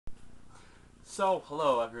So,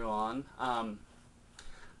 hello everyone. I'm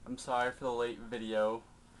sorry for the late video.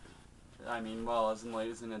 I mean, well, as in late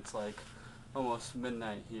as in it's like almost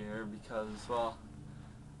midnight here because, well,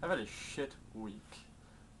 I've had a shit week.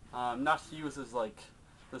 Not to use as like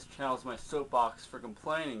this channel as my soapbox for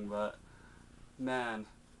complaining, but man,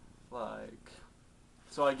 like,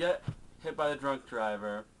 so I get hit by the drunk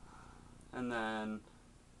driver, and then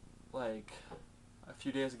like a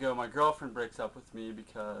few days ago my girlfriend breaks up with me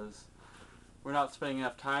because we're not spending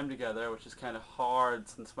enough time together, which is kind of hard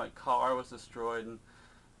since my car was destroyed and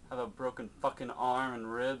I have a broken fucking arm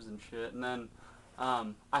and ribs and shit. And then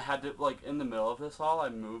I had to, like, in the middle of this all,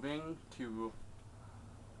 I'm moving to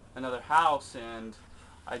another house and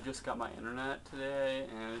I just got my internet today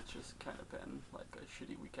and it's just kind of been like a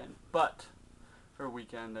shitty weekend. But, for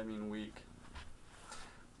weekend, I mean week.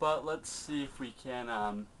 But let's see if we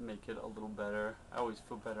can make it a little better. I always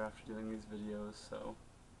feel better after doing these videos, so.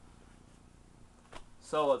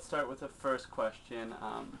 So let's start with the first question.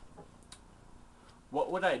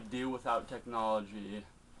 What would I do without technology?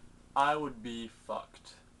 I would be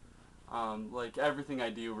fucked. Like everything I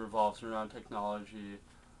do revolves around technology.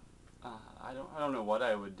 I don't know what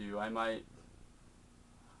I would do. I might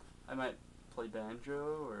play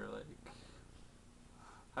banjo or like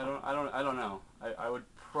I don't know. I would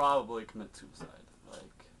probably commit suicide.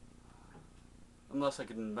 Like unless I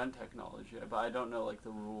could invent technology, but I don't know like the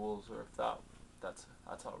rules or if that's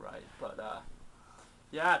all right. But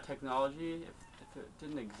yeah, technology. If it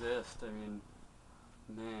didn't exist, I mean,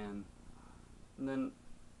 man, and then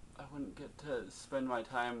I wouldn't get to spend my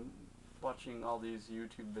time watching all these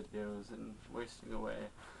YouTube videos and wasting away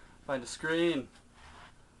behind a screen.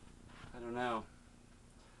 I don't know.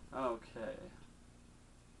 Okay.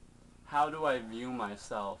 How do I view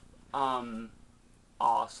myself?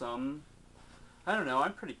 Awesome. I don't know.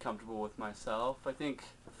 I'm pretty comfortable with myself. I think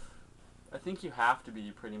you have to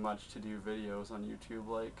be pretty much to do videos on YouTube.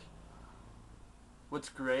 Like, what's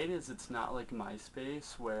great is it's not like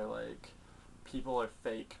MySpace where like people are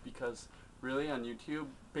fake, because really on YouTube,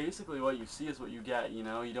 basically what you see is what you get, you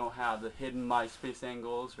know? You don't have the hidden MySpace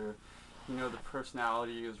angles or, you know, the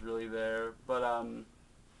personality is really there. But I'm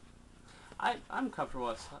comfortable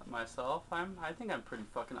with myself. I think I'm pretty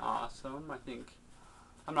fucking awesome. I think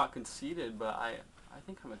I'm not conceited, but I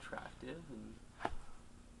think I'm attractive and,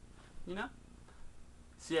 you know?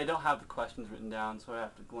 See, I don't have the questions written down, so I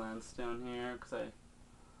have to glance down here because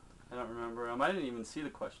I don't remember them. I didn't even see the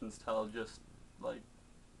questions till just like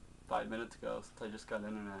 5 minutes ago since I just got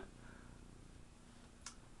internet.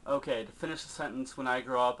 Okay, to finish the sentence, when I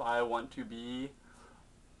grow up, I want to be.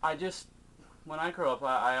 When I grow up,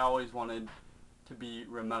 I always wanted to be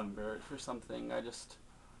remembered for something. I just,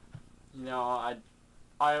 you know,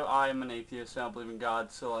 I'm an atheist. I don't believe in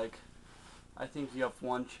God, so like, I think you have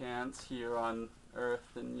one chance here on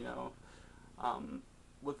Earth, and you know,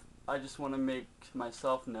 I just want to make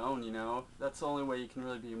myself known. You know, that's the only way you can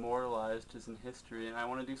really be immortalized is in history, and I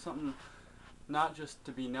want to do something not just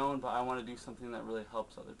to be known, but I want to do something that really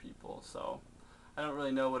helps other people. So I don't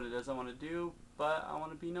really know what it is I want to do, but I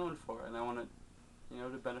want to be known for it, and I want to, you know,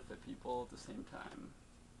 to benefit people at the same time.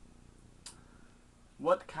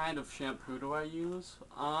 What kind of shampoo do I use?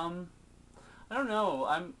 I don't know.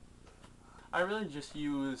 I really just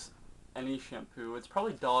use any shampoo. It's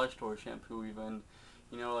probably dollar store shampoo even.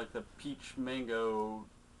 You know, like the peach mango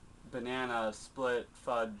banana split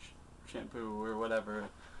fudge shampoo or whatever.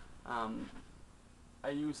 I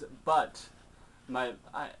use it, but my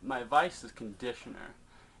vice is conditioner.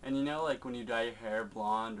 And you know, like when you dye your hair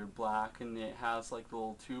blonde or black and it has like the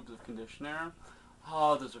little tubes of conditioner?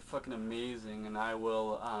 Oh, those are fucking amazing. And I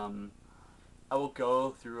will go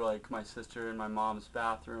through like my sister and my mom's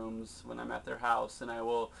bathrooms when I'm at their house, and I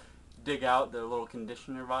will dig out their little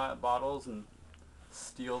conditioner bottles and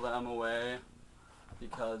steal them away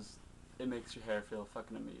because it makes your hair feel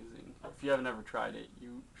fucking amazing. If you haven't ever tried it,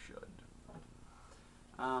 you should.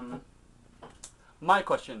 My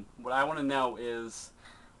question, what I want to know is,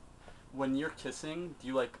 when you're kissing, do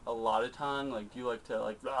you like a lot of tongue? Like, do you like to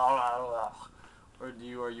like, or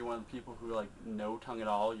are you one of the people who like no tongue at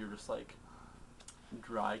all? You're just like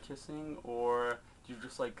dry kissing, or do you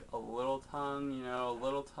just like a little tongue, you know, a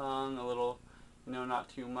little tongue, a little, you know, not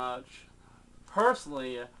too much?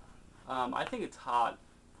 Personally, I think it's hot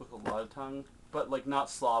with a lot of tongue, but like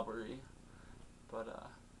not slobbery. But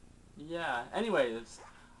yeah. Anyways,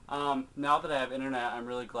 now that I have internet, I'm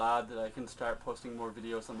really glad that I can start posting more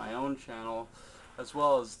videos on my own channel, as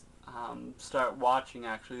well as start watching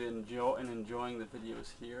actually and enjoying the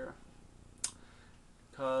videos here.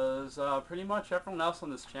 Because pretty much everyone else on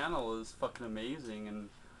this channel is fucking amazing, and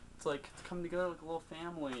it's like it's coming together like a little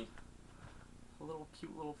family. a little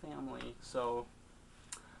cute little family. So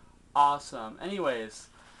awesome. Anyways,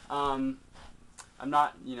 I'm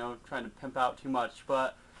not, trying to pimp out too much,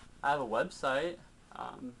 but I have a website.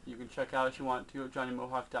 You can check out if you want to at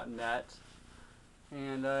johnnymohawk.net.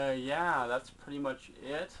 And yeah, that's pretty much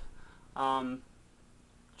it.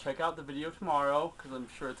 Check out the video tomorrow because I'm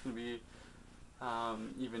sure it's going to be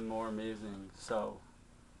even more amazing. So